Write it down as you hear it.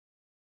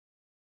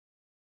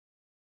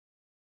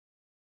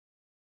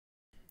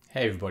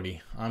Hey everybody,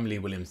 I'm Lee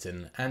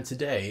Williamson, and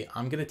today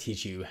I'm going to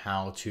teach you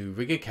how to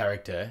rig a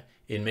character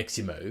in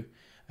Mixamo,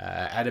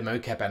 add a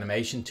mocap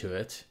animation to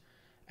it,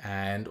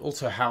 and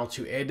also how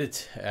to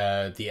edit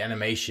the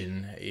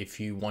animation if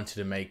you wanted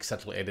to make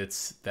subtle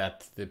edits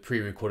that the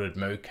pre-recorded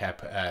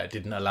mocap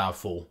didn't allow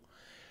for.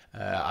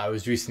 I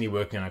was recently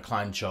working on a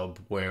client job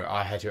where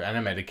I had to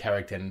animate a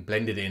character and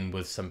blend it in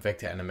with some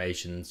vector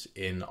animations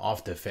in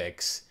After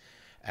Effects.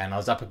 And I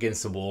was up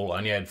against the wall. I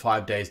only had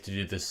 5 days to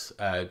do this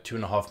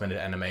 2.5 minute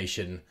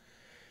animation.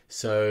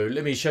 So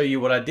let me show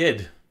you what I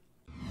did.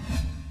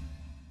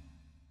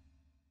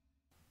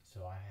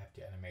 So I have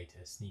to animate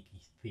a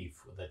sneaky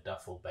thief with a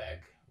duffel bag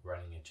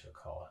running into a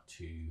car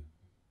to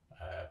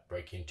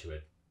break into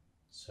it.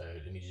 So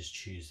let me just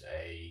choose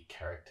a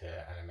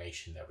character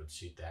animation that would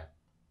suit that.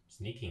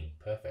 Sneaking,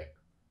 perfect.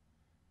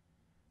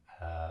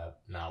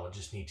 Now I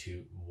just need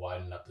to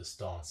widen up the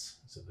stance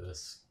so that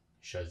this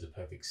shows the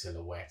perfect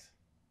silhouette.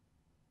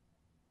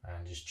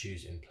 And just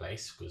choose in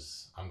place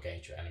because I'm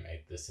going to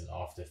animate this in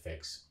After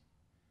Effects.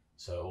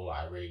 So all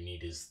I really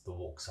need is the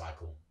walk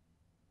cycle.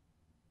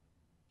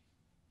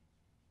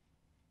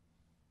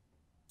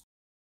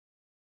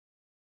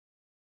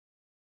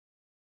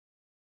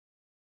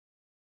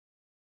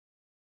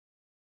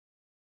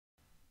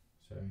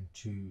 So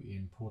to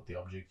import the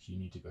object, you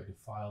need to go to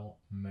File,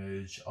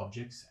 Merge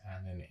Objects,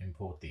 and then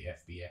import the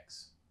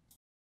FBX.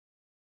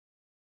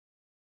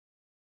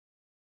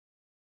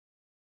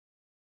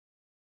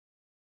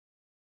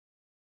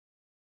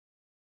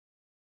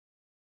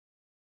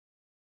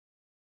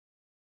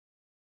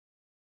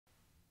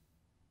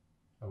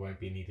 I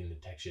won't be needing the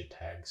texture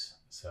tags,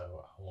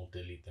 so I will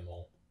delete them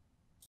all.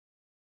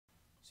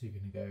 So you're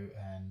going to go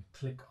and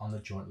click on the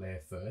joint layer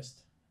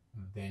first,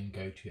 then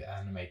go to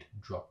Animate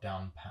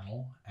drop-down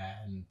panel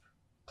and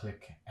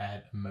click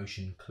Add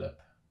Motion Clip,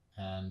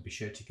 and be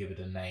sure to give it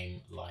a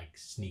name like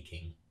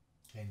Sneaking.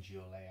 Change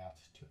your layout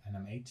to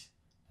Animate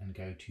and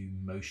go to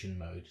Motion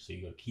Mode. So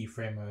you got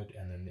Keyframe Mode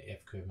and then the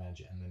F-Curve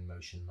Manager and then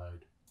Motion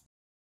Mode.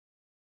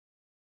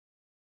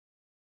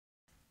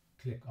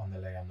 Click on the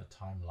layer on the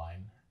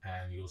timeline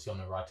and you'll see on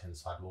the right hand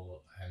side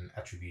an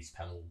attributes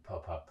panel will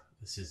pop up.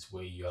 This is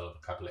where you'll have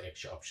a couple of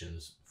extra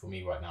options. For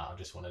me right now, I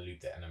just want to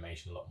loop the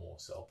animation a lot more,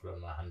 so I'll put it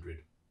on 100.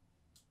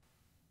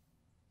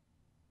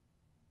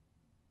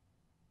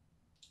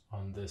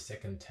 On the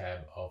second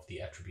tab of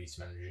the attributes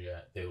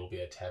manager, there will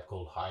be a tab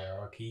called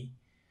hierarchy.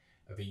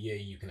 Over here,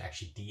 you can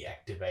actually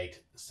deactivate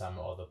some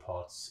of the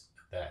parts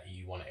that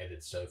you want to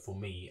edit. So for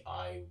me,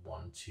 I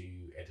want to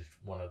edit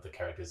one of the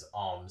character's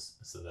arms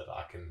so that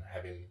I can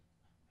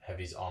have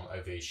his arm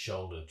over his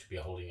shoulder to be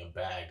holding a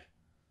bag.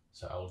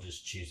 So I'll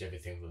just choose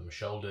everything from the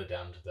shoulder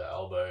down to the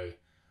elbow,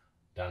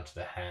 down to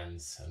the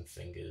hands and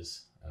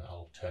fingers, and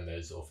I'll turn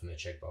those off in the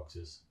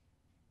checkboxes.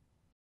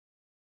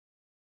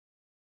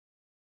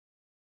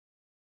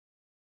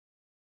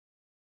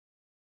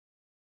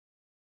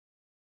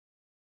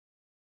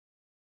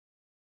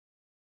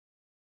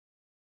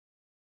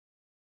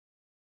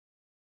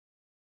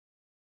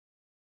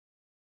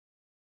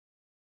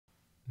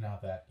 Now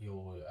that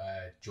your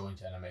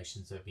joint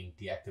animations have been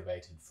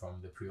deactivated from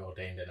the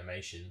preordained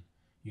animation,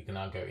 you can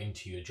now go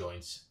into your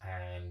joints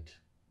and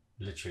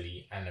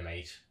literally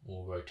animate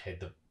or rotate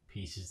the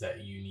pieces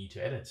that you need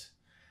to edit.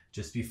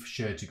 Just be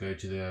sure to go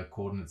to the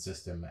coordinate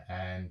system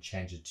and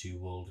change it to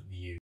world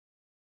view.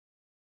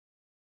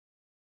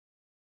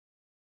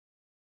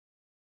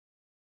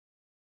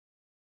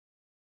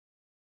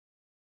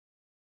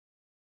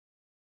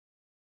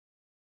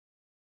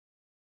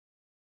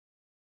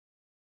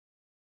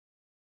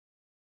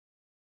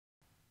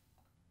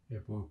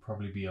 It will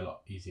probably be a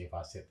lot easier if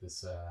I set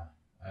this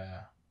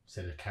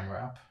set a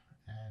camera up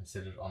and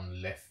set it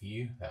on left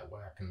view. That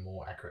way I can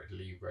more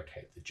accurately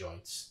rotate the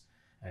joints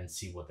and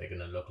see what they're going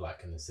to look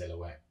like in the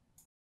silhouette.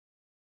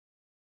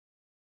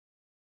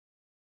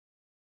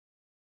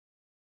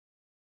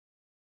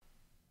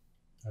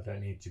 I don't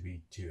need to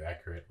be too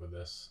accurate with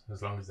this.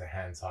 As long as the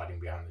hand's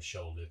hiding behind the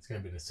shoulder, it's going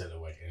to be in the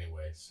silhouette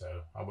anyway,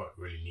 so I won't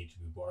really need to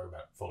be worried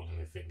about folding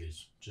the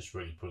fingers, just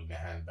really pulling the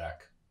hand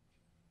back.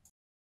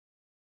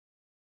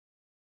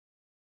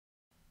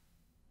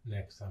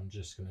 Next, I'm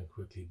just going to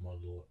quickly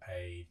model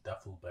a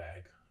duffel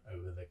bag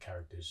over the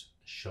character's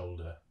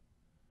shoulder.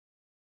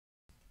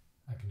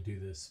 I can do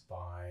this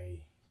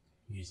by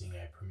using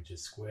a perimeter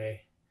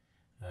square,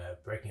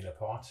 breaking it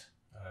apart,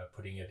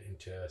 putting it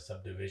into a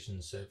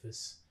subdivision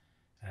surface,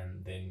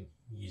 and then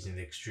using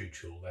the extrude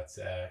tool, that's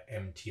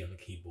MT on the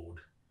keyboard,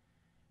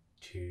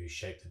 to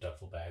shape the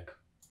duffel bag.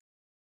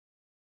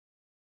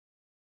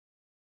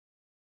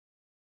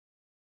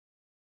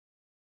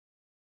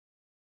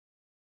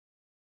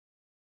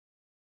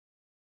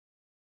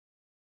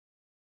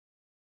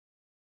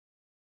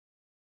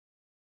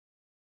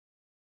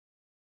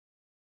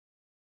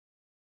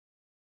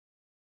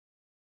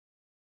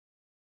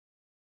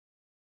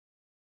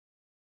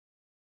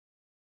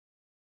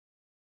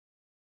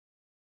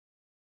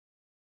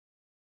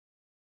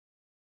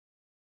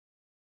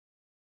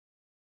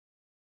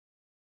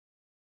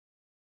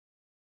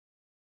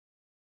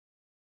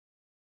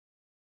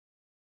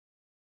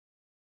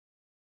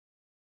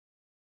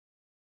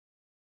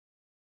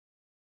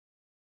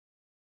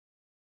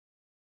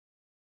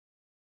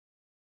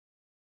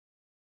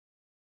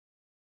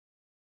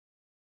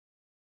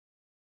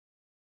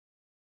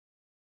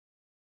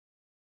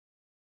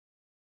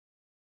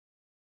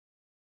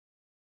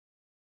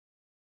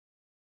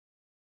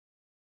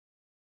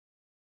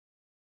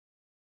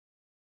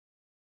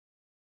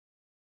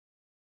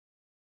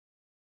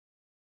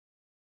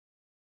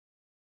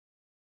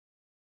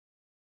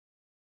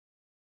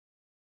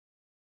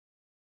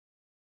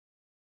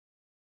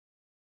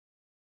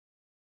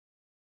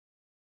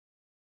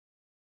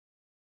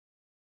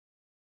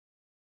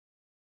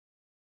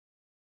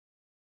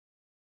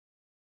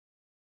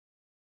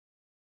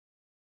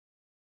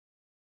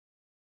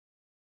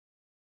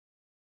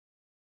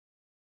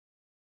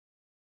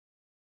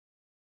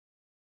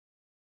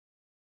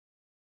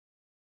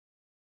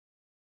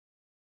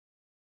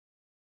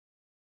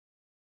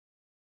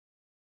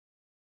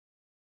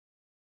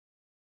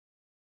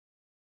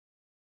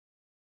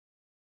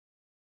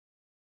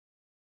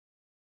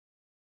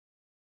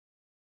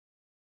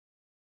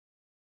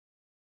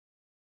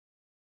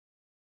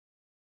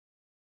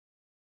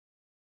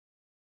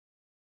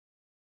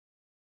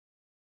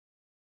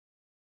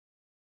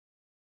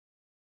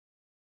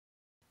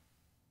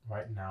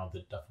 right now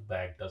the duffel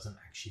bag doesn't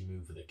actually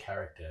move with the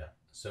character.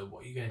 So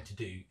what you're going to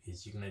do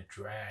is you're going to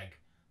drag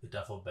the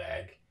duffel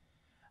bag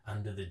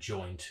under the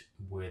joint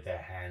where the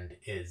hand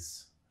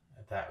is.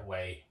 That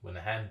way, when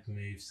the hand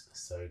moves,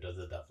 so does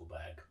the duffel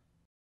bag.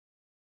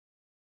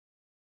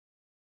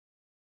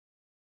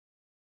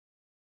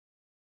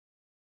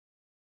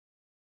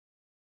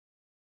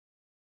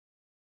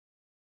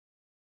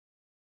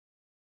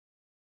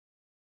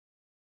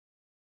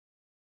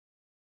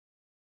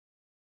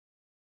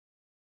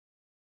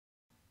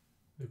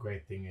 The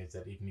great thing is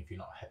that even if you're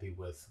not happy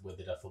with where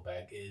the duffel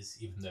bag is,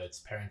 even though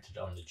it's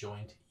parented on the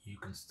joint, you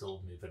can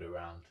still move it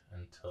around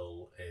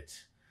until it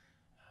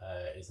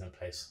is in a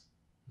place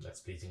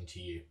that's pleasing to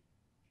you.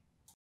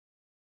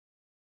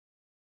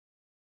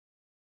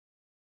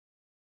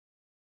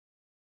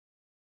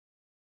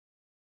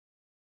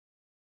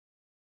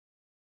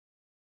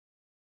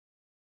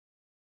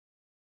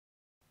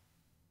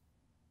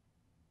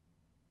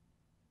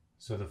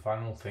 So the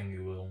final thing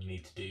you will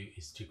need to do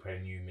is to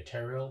create a new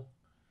material.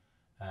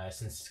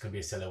 Since it's going to be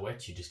a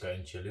silhouette, you just go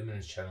into your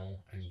luminance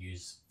channel and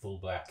use full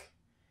black,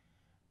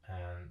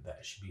 and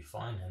that should be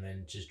fine. And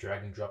then just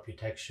drag and drop your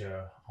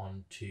texture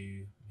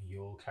onto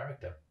your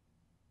character.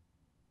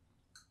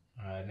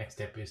 Next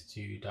step is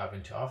to dive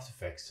into After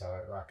Effects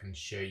so I can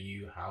show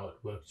you how it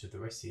works with the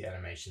rest of the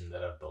animation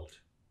that I've built.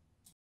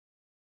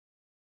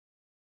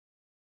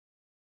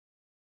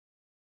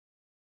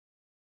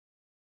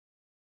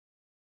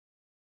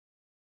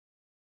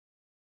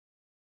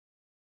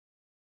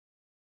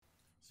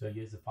 So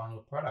here's the final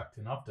product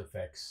in After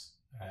Effects.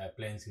 It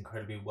blends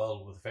incredibly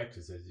well with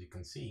vectors, as you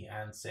can see,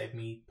 and saved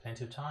me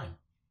plenty of time.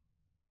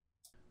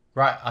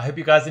 Right, I hope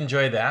you guys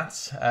enjoy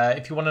that.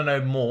 If you want to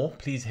know more,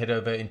 please head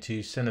over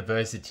into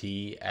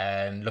Cineversity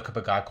and look up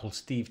a guy called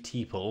Steve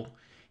Teeple.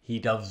 He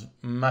delves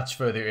much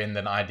further in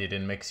than I did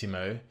in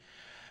Mixamo.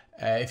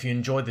 If you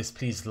enjoyed this,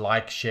 please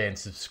like, share, and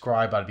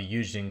subscribe. I'd be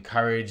hugely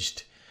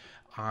encouraged.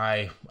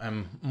 I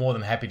am more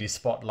than happy to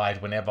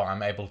spotlight whenever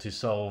I'm able to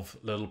solve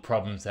little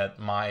problems that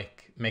might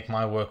make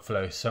my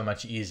workflow so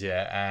much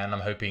easier, and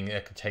I'm hoping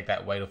it could take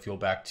that weight off your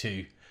back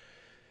too.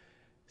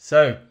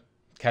 So,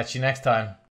 catch you next time.